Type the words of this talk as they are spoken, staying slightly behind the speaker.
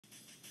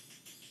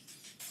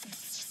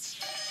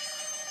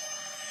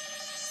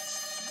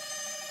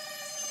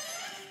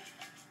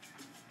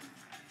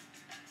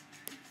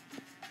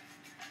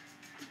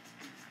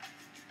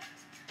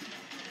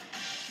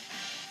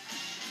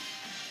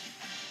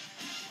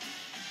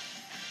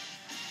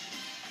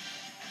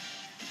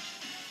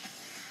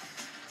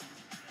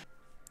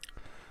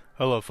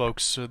Hello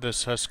folks,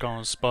 this has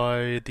gone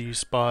Spy the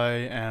Spy,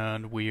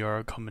 and we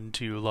are coming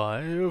to you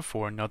live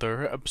for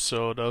another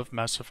episode of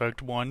Mass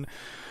Effect 1,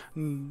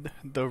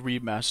 the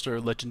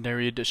Remaster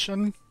Legendary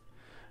Edition.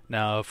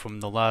 Now, from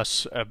the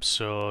last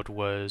episode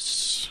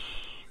was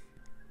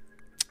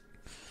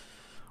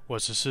a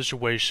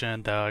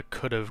situation that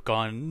could have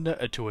gone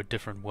to a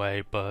different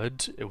way,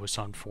 but it was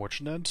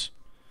unfortunate.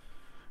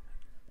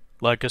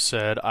 Like I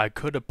said, I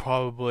could have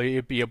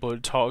probably be able to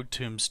talk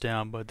Toombs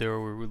down, but there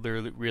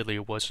really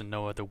wasn't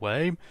no other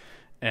way.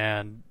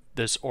 And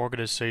this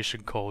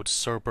organization called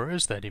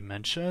Cerberus that he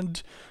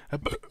mentioned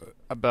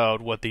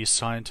about what these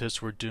scientists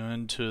were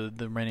doing to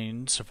the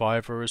remaining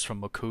survivors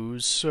from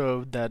Akuz,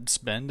 so that's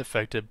been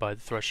affected by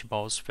the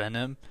Threshold's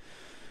venom.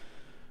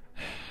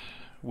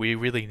 We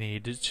really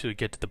need to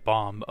get to the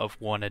bottom of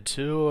 1 and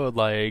 2,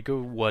 like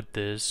what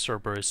this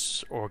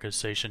Cerberus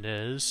organization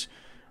is.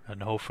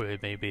 And hopefully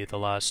it may be the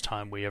last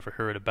time we ever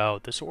heard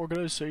about this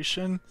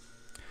organization.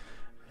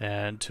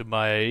 And to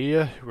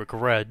my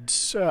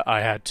regrets, I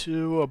had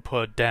to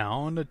put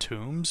down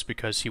Toombs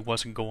because he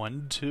wasn't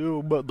going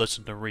to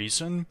listen to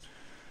reason.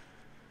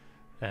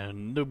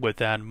 And with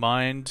that in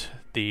mind,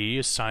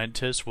 the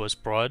scientist was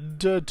brought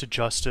to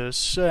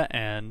justice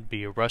and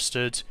be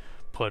arrested,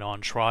 put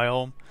on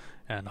trial,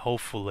 and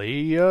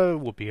hopefully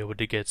we'll be able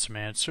to get some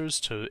answers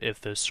to if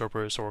the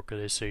Cerberus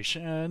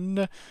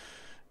organization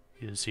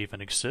is even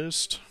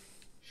exist.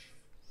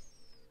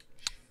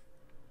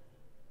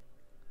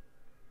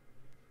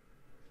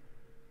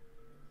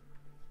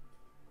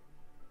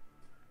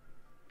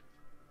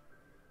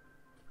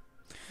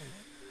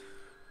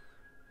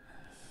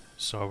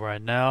 So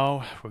right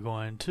now we're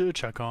going to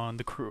check on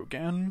the crew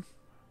again,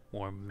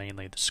 or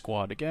mainly the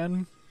squad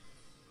again.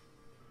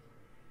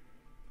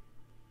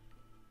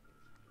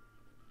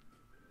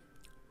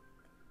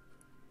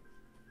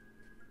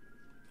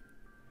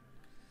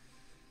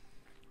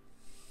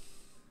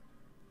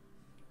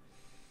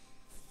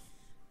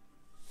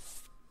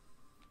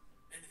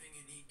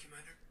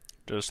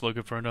 Just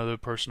looking for another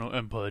personal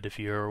input if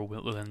you're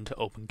willing to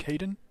open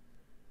Caden.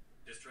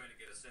 Just trying to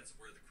get a sense of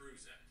where the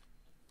crew's at.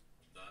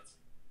 Thoughts?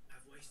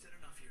 I've wasted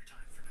enough of your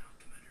time for now,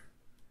 Commander.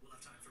 We'll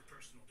have time for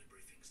personal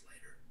debriefings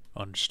later.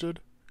 Understood.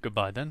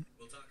 Goodbye then.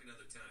 We'll talk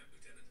another time,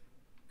 Lieutenant.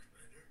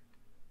 Commander?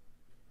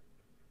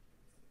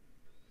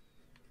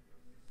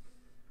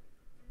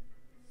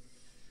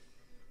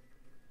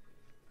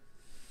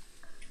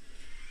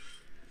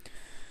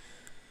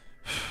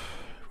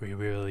 We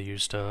really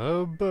used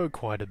up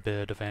quite a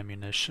bit of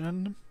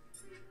ammunition.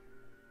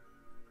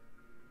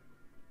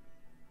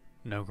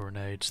 No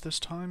grenades this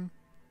time.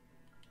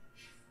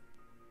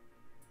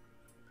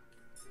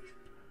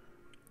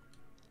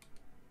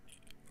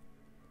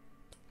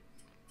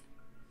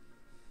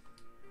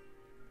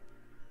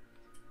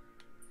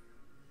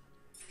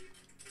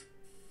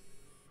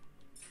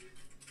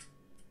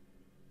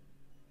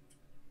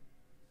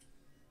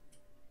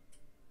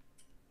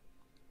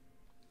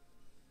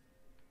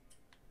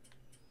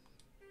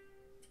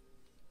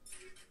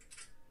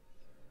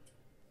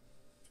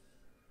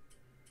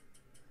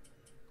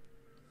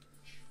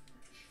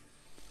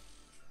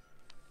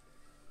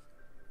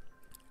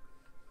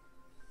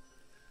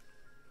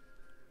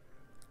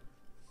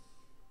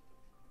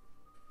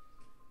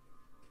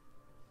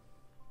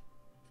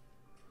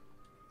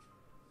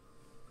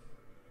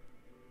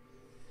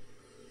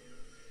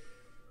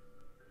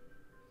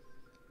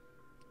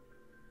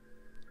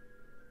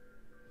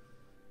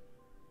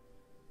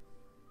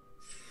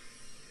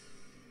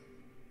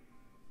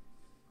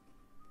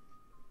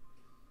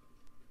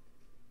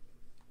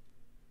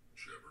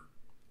 Shepard.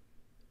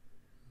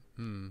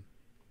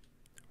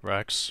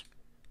 Rex.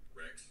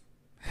 Rex.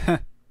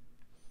 Commander?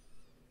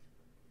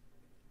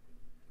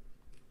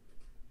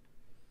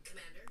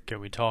 Can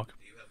we talk? Do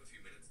you have a few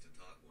minutes to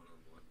talk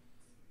one-on-one?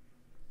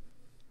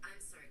 I'm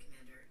sorry,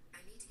 Commander.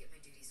 I need to get my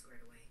duties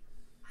squared away.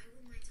 I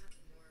wouldn't mind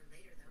talking more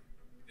later, though.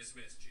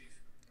 Dismissed,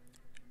 Chief.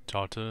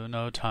 Talk to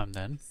another time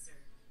then. Sir.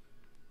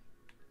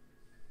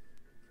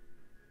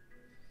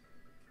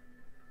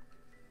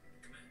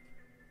 Command.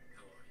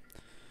 How are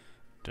you?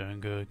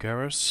 Doing good,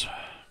 Garrus. Hey,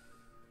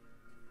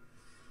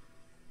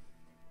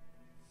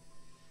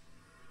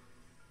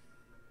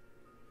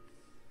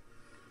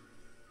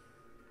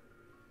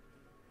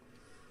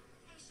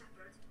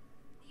 Shepard.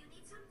 Do you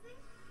need something?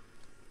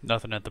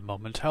 Nothing at the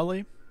moment,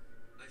 Helly.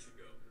 I should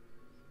go.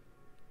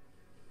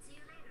 See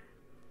you later.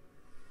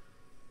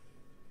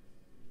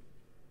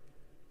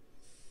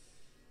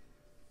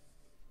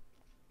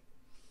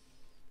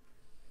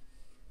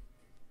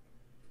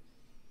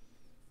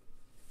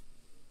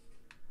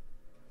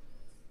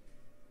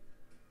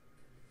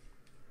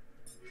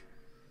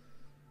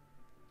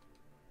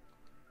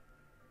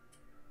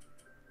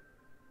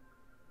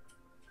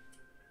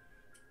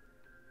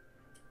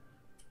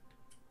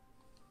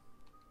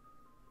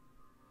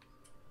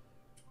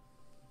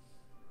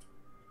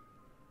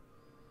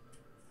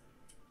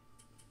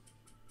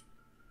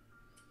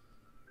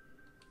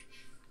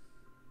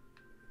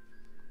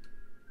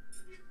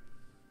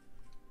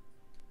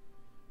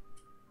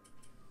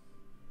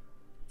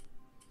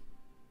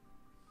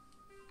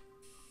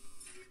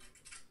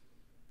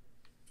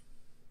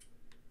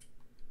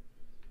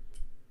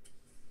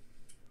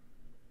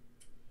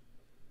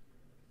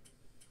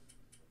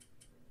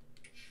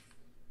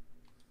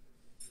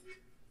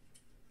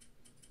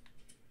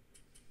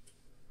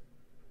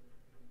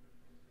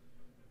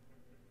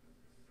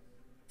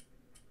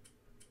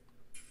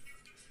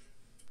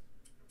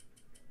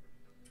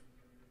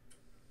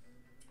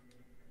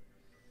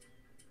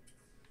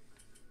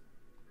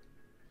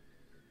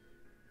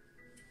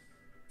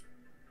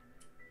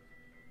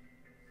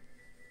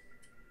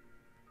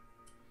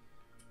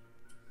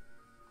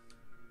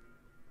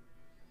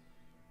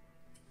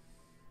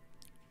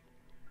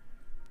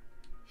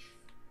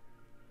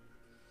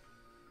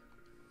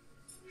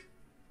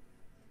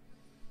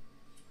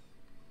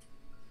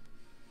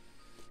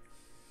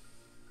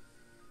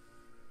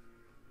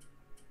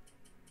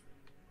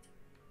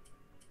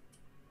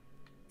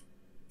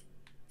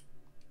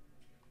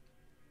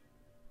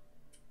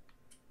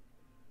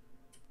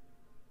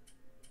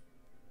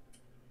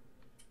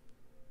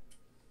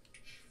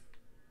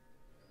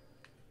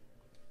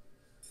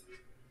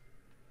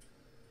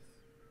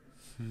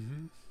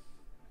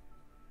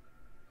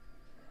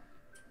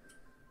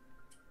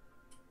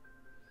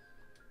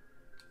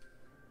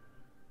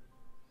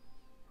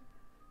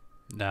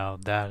 Now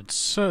that's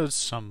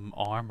some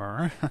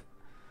armor.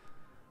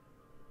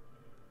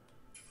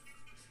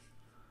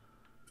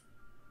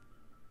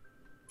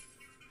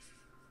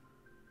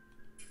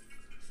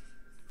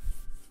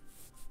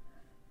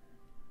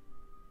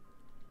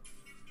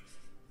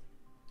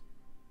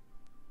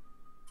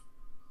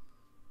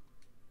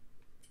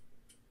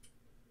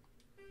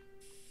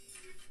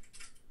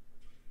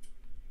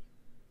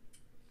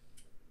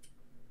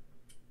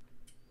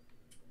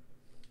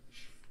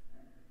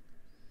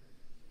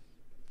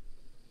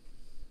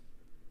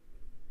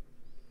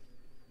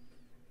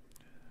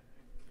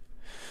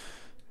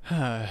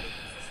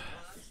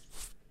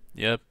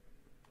 Yep.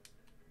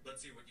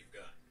 Let's see what you've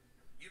got.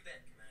 You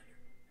bet, Commander.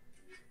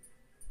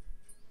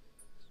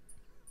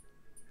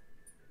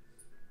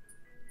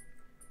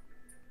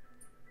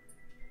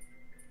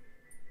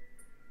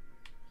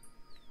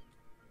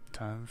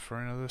 Time for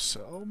another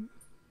cell.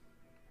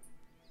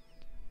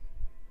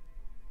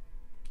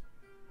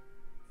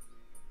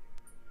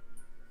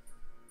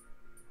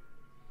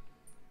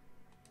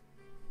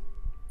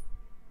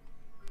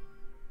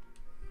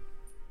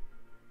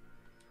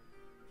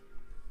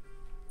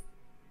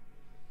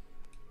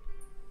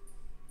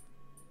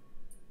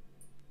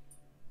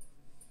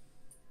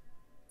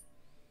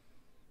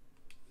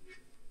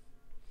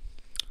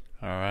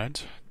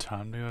 Alright,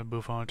 time to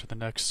move on to the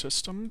next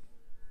system.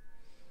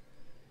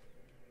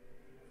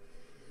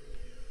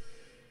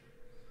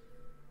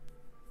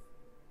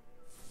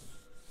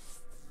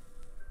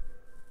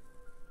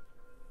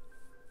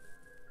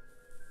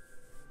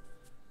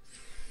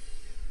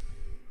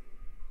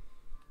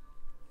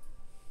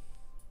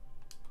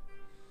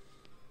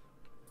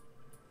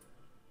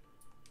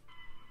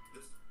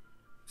 The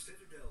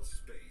Citadel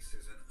space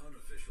is an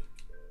unofficial.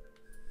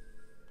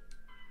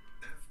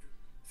 After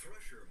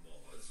thresher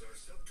moths are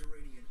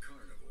subterranean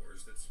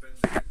carnivores that spend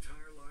their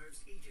entire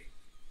lives eating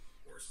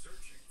or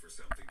searching for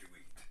something to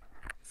eat.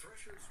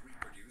 Threshers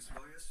reproduce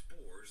via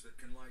spores that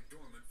can lie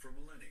dormant for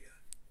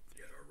millennia,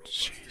 yet are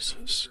robust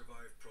enough to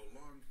survive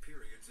prolonged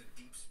periods in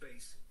deep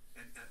space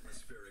and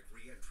atmospheric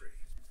re-entry.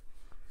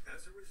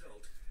 As a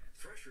result,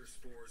 thresher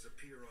spores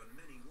appear on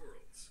many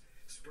worlds,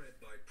 spread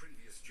by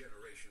previous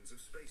generations of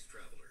space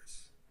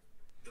travelers.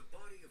 The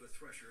body of a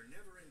thresher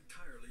never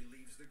entirely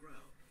leaves the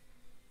ground.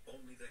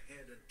 Only the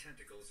head and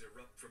tentacles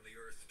erupt from the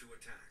earth to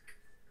attack.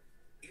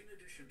 In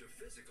addition to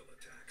physical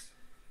attacks,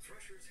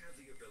 threshers have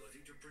the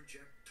ability to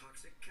project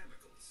toxic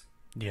chemicals.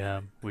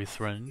 Yeah, we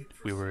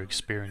were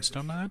experienced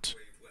on that.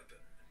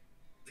 Weapon.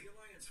 The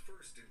Alliance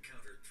first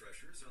encountered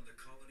threshers on the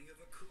colony of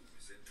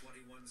Akuz in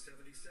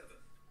 2177.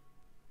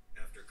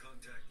 After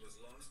contact was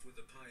lost with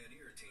the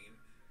Pioneer team,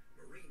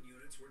 Marine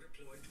units were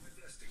deployed to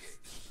investigate.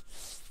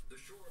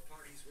 The shore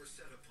parties were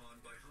set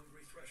upon by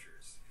hungry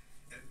threshers,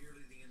 and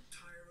nearly the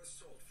entire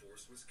assault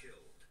force was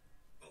killed.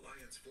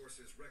 Alliance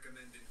forces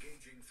recommend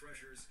engaging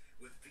threshers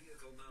with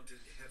vehicle-mounted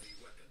heavy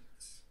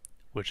weapons.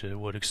 Which it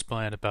would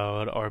explain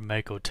about our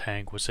Mako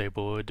tank was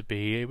able to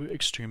be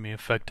extremely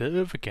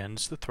effective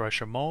against the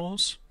Thresher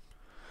Mauls.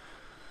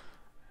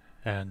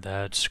 And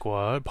that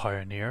squad,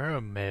 Pioneer,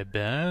 may have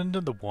been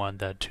the one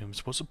that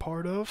Toombs was a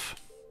part of.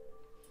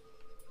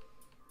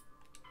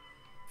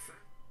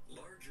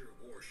 Larger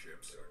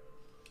warships are...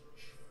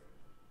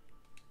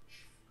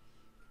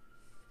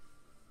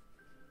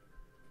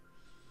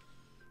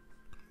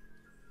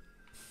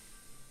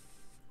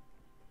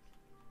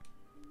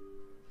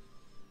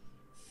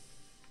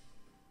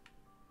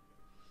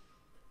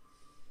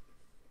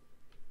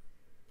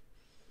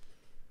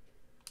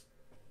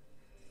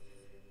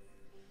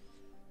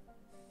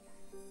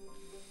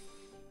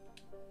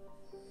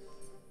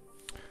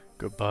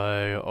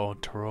 Goodbye,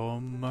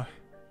 Alterum.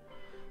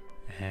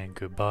 And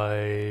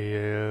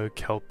goodbye,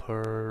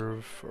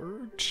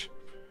 Kelperford.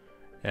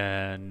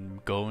 And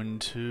going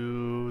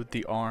to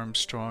the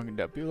Armstrong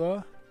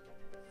Nebula.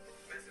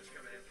 Message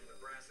coming in from the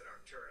brass at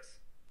Arcturus.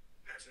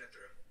 Patching it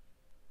through.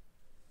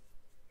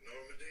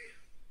 Normandy,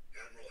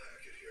 Admiral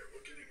Hackett here.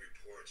 We're getting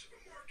reports of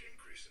a marked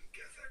increase in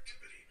Geth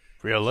activity.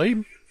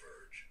 Really?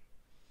 Converge.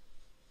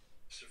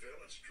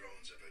 Surveillance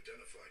drones have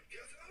identified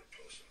Geth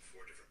outposts on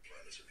 4 different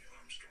planets in the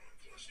Armstrong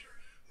cluster.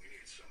 We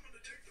need someone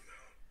to take them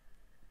out.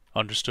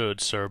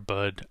 Understood, sir,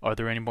 but are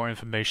there any more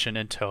information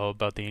intel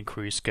about the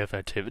increased Geth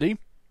activity?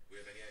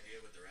 We have any idea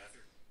what they're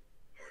after?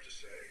 Hard to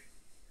say.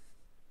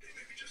 They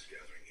may be just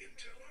gathering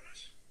intel on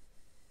us.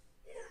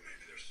 Or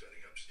maybe they're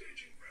setting up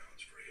staging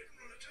grounds for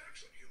hit-and-run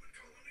attacks on human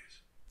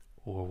colonies.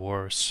 Or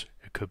worse,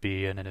 it could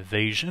be an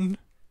invasion?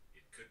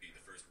 It could be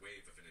the first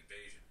wave of an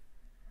invasion.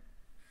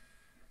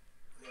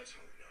 Let's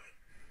hope not.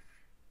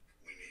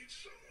 We need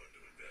someone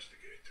to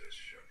investigate this,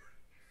 Shepard.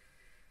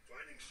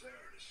 Finding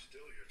Saren is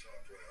still your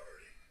top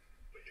priority,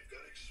 but you've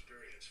got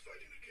experience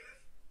fighting the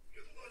Geth.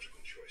 You're the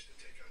logical choice to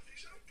take out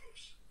these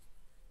outposts.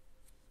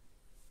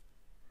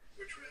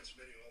 We're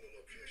transmitting all the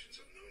locations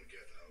of known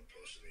Geth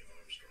outposts in the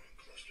Armstrong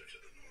cluster to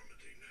the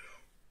Normandy now.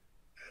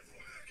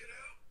 Admiral Hackett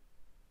out.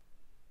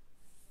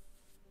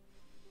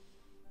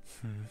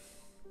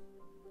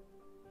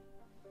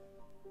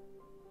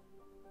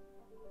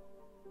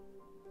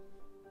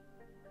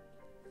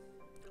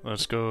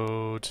 Let's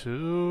go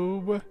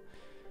to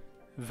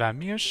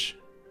Vamish.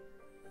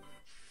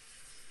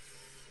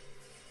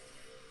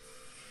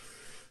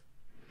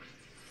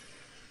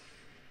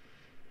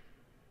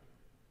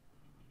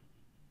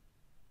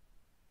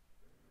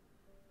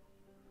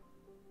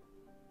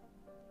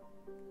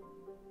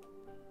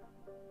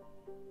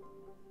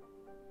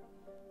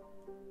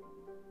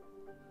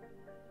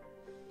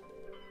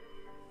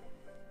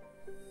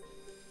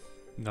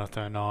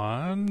 Nothing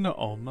on.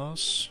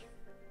 Almost.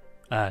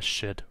 Ah,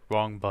 shit.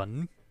 Wrong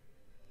button.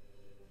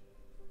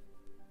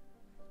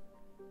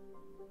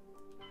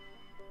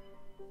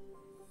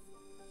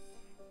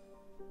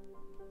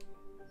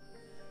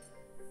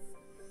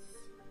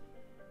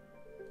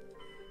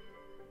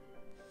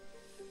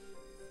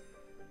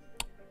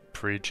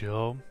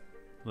 Pre-Jill.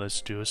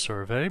 Let's do a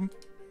survey.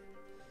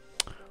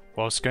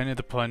 While scanning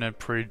the planet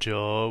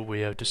Pre-Jill, we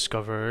have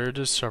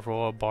discovered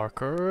several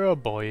Barker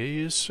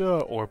buoys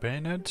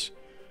orbiting it.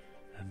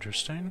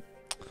 Interesting.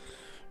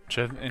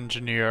 Geth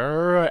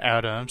engineer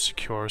Adam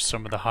secures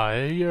some of the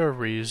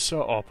high-res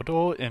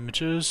orbital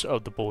images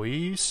of the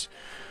buoys,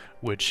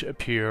 which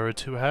appear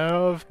to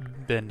have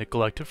been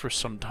neglected for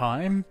some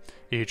time.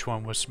 Each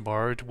one was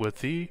marked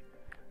with the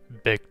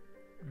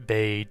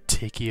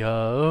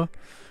Batikia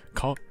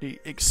colony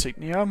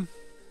insignia.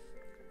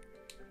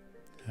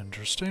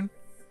 Interesting.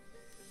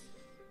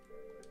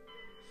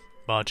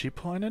 Baji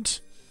planet.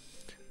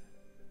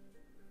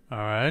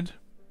 Alright.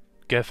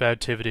 Geth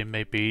activity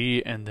may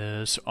be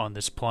on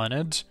this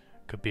planet.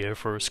 Could be a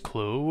first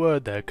clue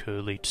that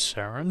could lead to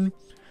Saren.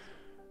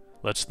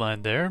 Let's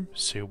land there,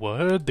 see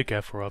what the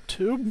Geth are up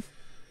to.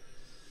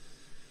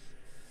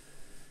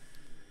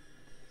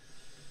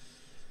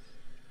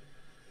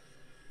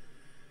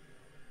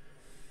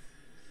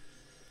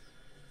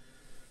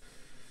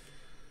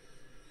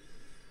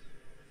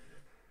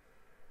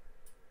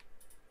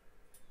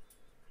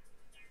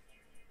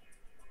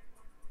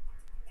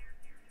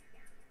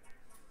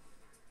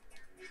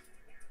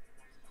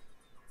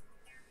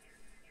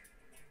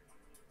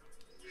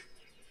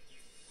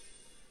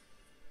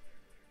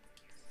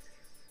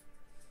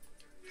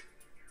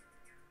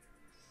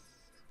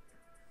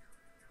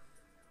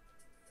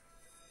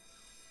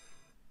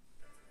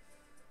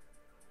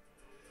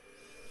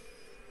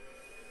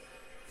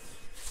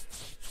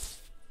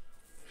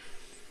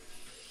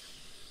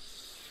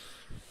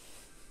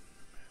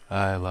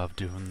 I love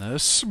doing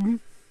this.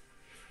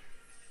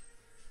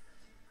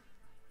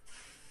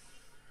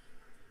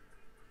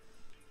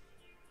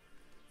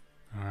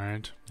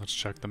 Alright, let's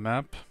check the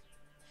map.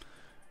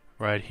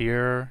 Right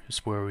here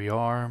is where we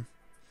are.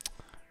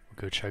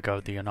 We'll go check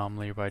out the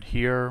anomaly right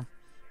here.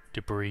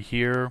 Debris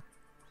here.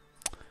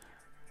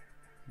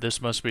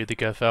 This must be the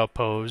Geth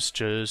Outpost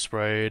just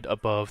right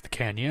above the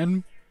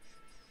canyon.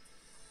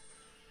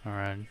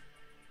 Alright.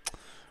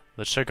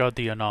 Let's check out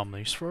the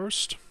anomalies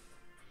first.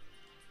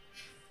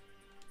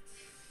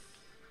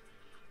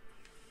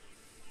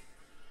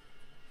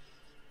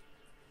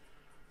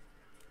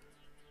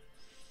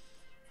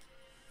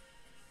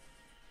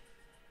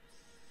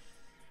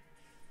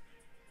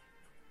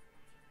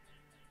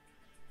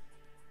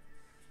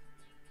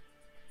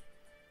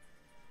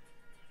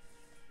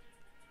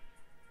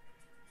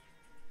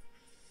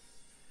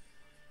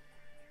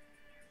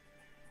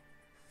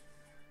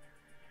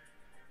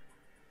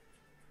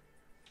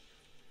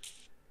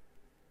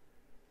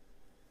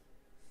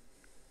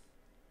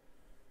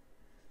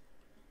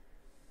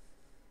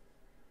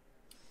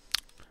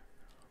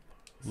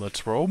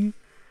 Let's roll.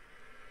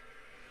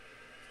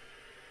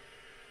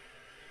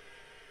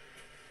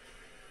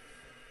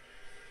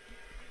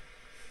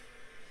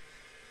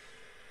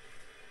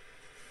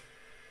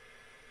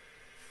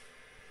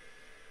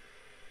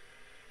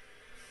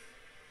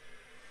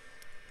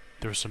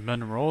 There's some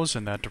minerals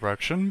in that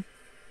direction.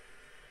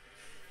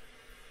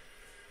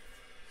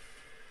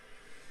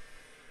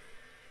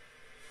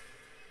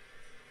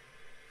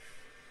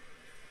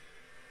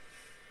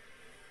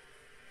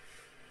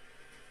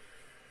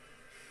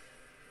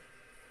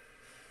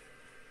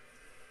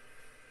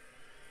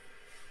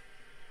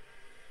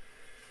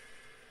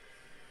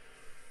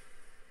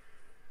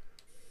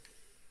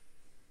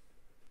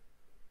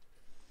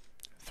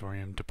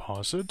 Thorium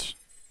deposit.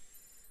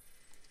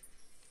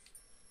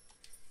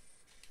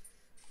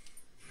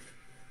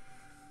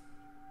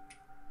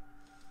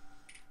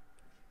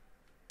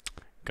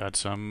 Got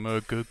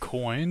some good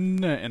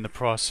coin in the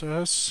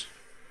process.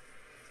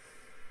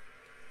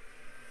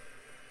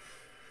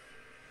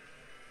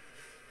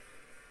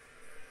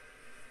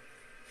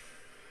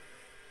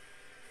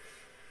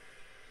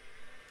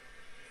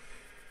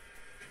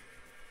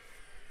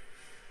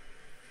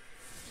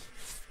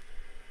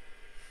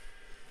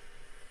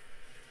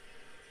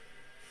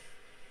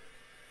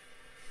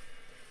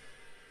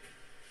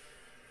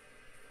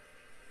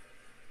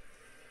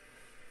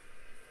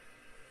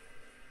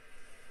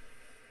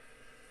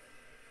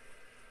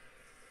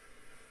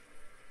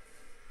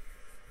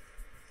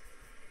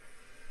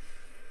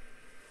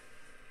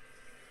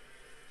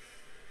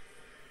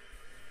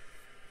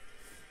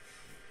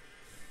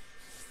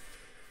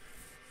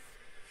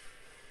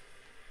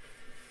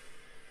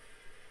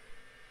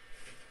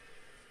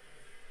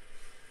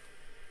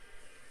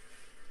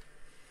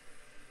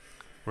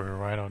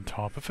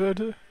 top of it.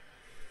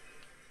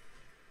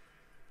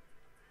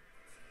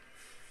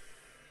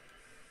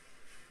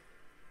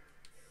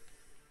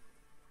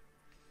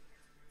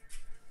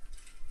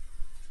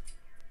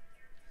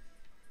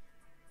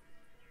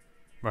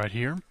 Right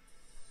here.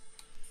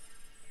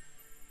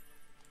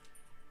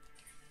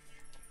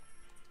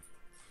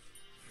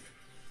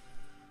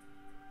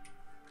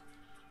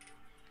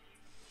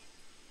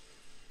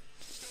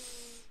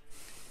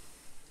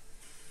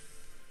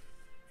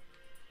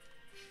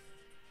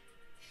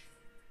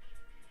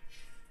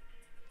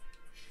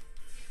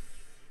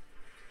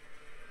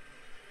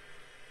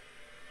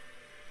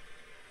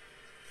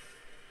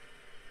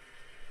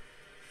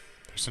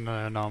 There's an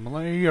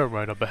anomaly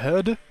right up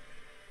ahead.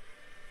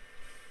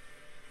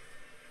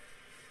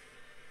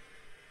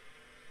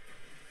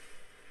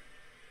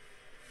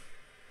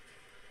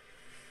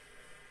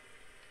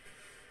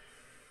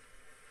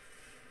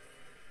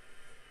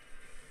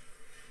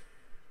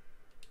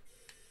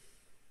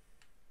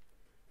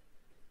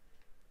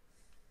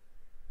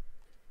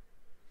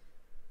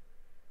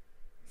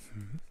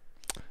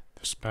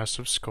 This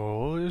massive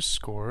skull is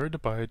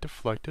scored by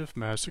deflective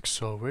mass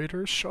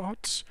accelerator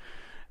shots.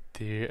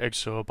 The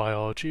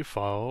exobiology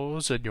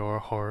files in your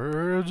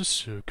hard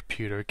so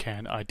computer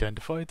can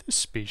identify this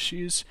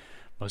species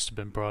must have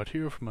been brought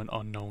here from an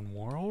unknown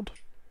world.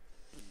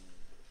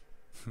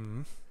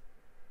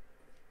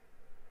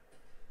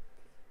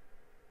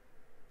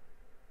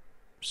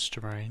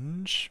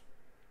 Strange.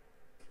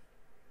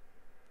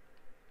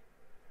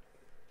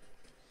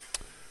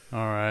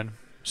 Alright,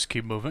 just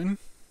keep moving.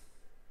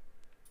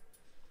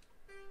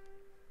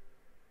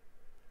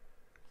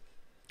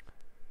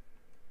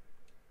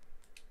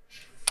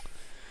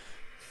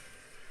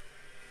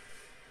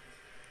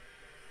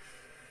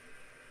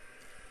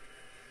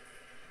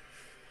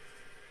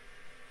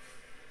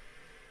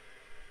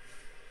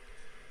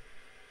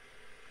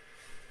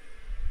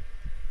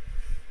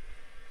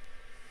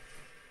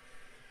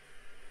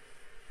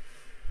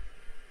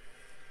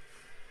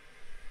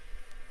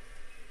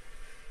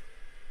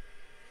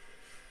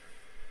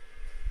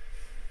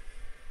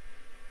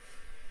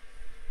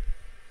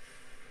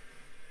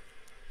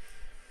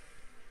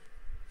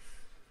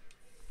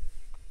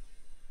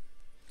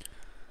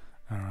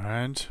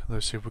 Alright,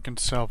 let's see if we can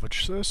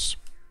salvage this.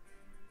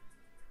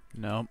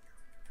 Nope.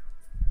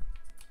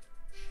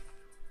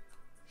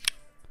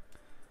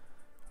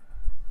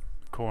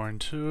 According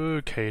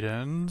to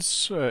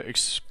Caden's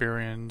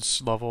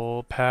experience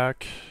level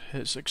pack,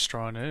 his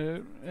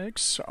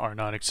extronics are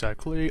not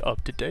exactly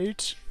up to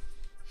date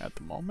at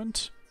the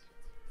moment.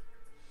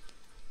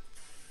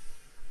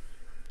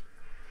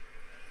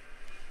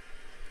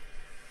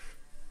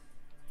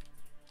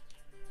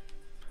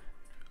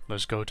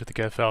 Let's go to the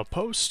Geth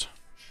Outpost.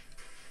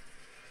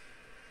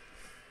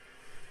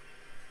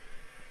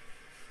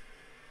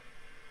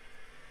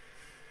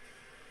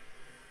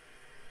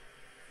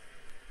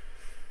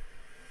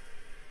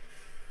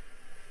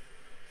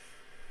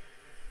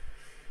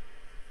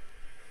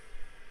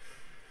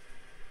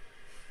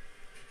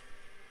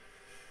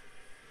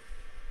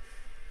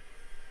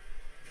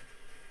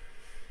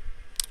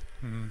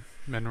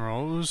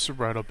 Minerals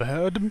right up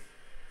ahead.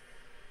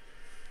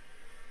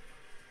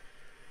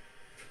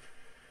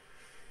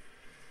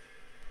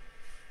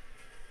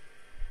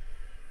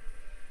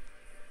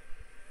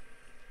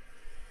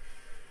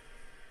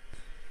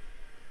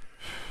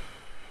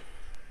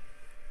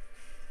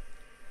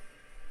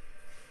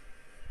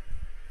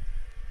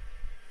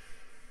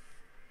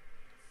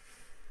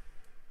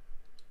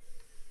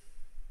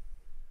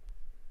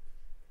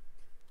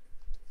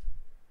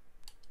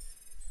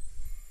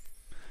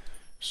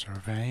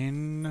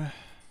 Surveying.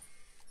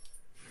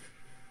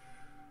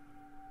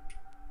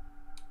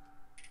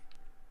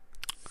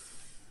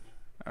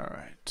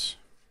 Alright.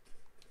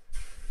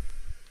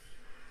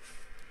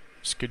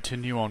 Let's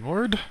continue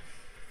onward.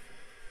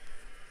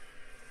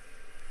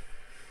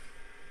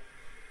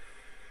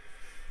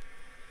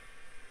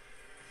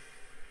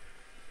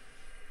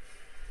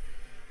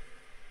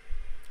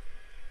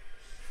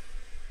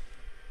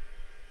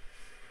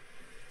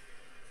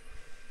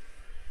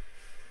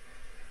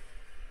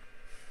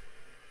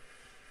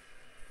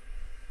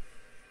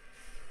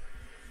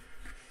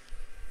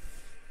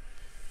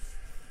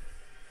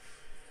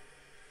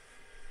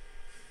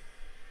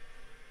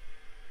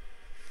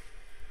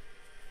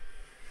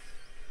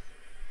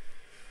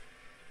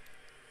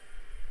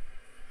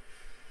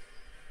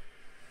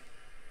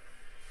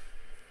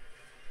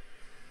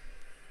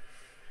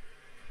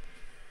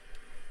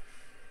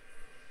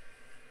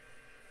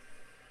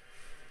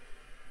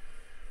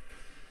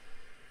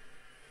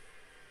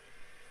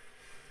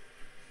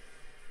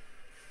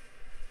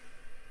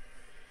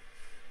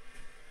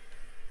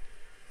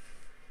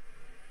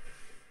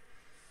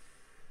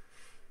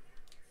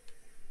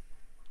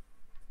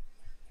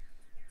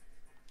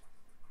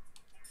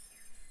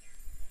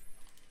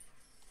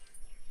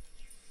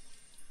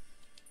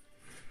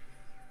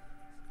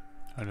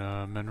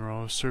 And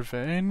mineral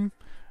surveying.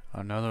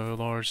 Another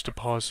large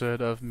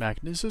deposit of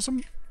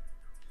magnetism.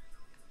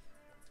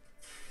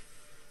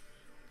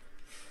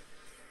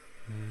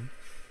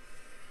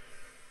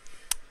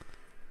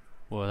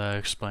 Well, that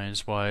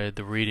explains why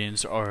the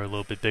readings are a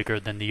little bit bigger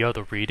than the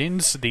other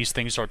readings. These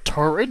things are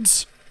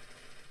turrets.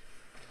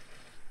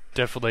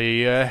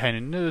 Definitely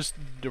heading in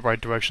the right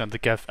direction of the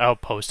Geth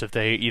Outpost if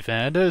they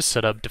even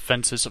set up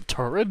defenses of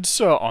turrets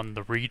on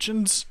the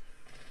regions.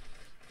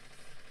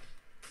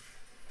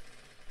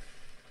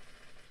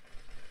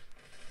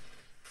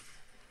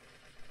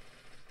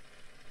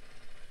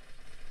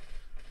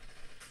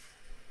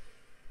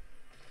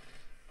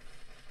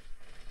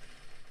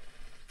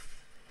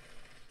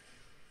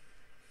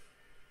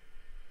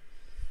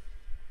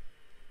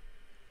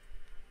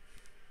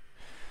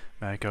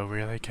 Mako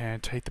really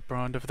can't take the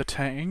brunt of the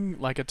tank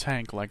like a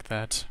tank like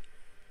that.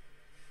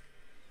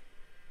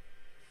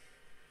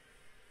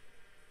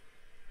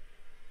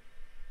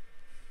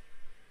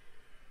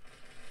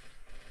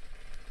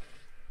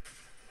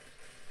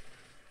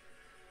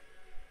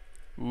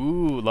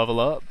 Ooh, level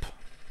up.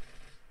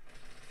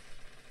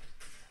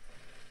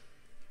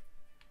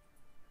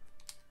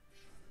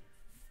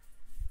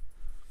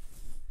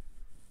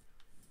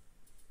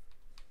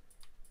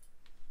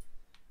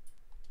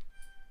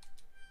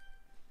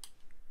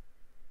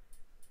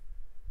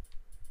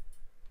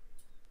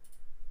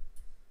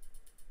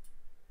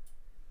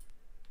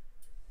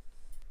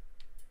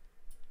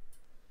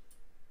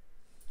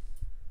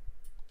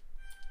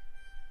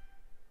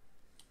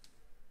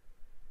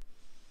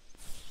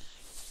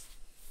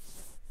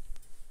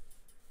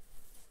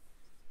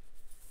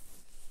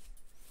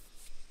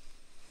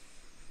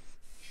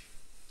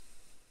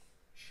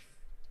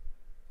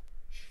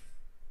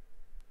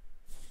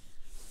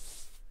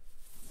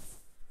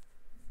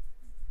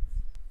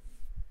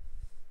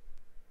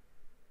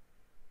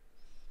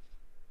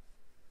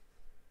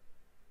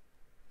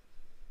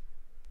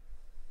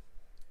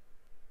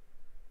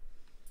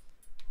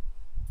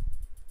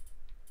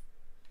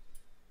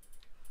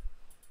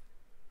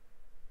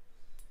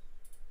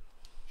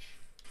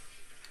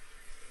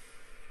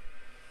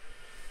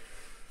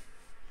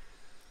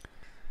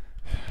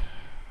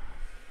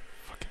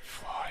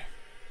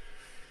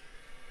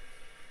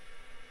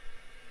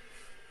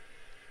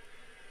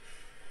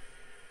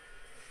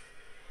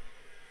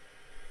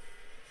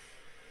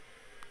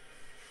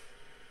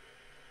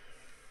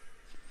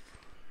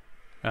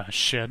 Ah,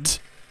 shit.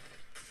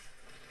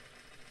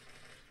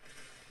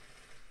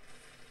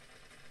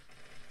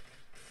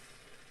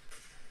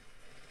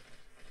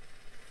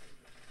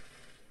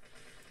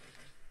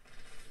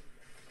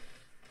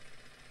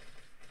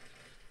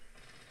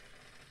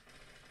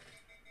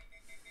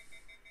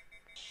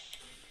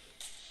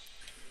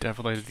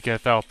 Definitely the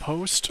Geth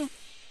Outpost.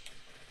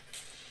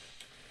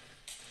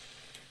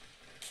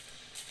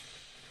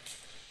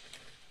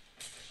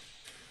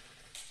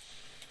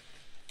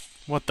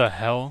 What the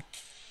hell?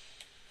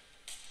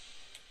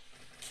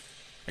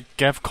 A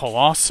Geth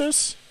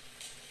Colossus?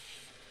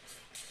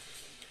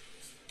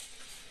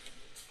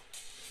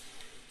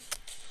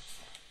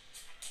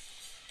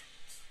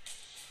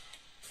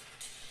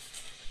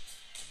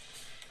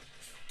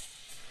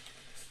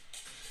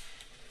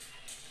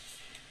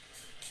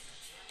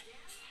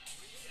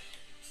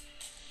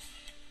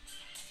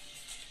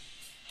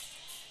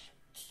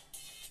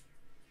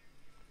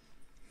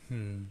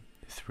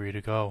 Three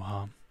to go,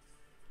 huh?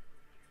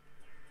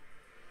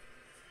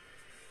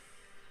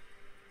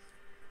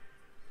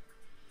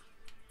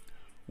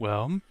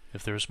 Well,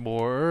 if there's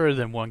more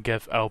than one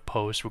Geth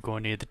outpost, we're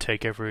going to need to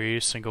take every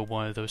single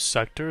one of those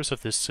sectors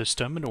of this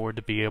system in order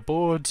to be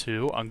able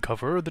to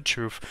uncover the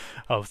truth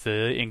of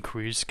the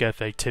increased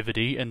Geth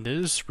activity in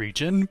this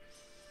region.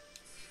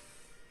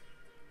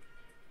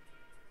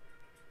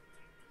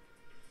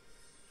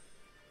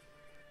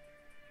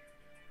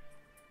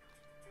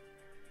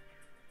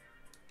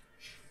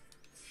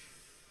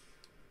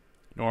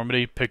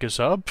 Normandy, pick us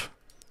up.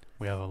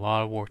 We have a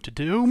lot of work to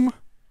do.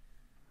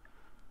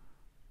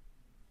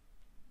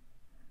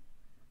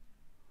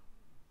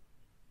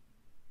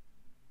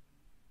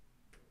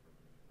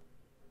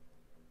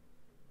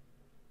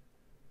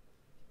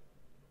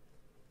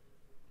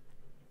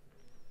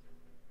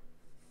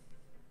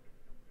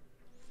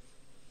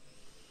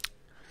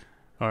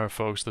 Alright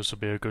folks, this will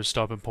be a good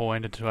stopping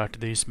point until after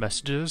these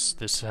messages.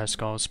 This has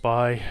gone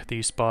Spy,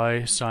 the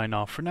Spy, sign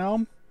off for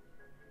now.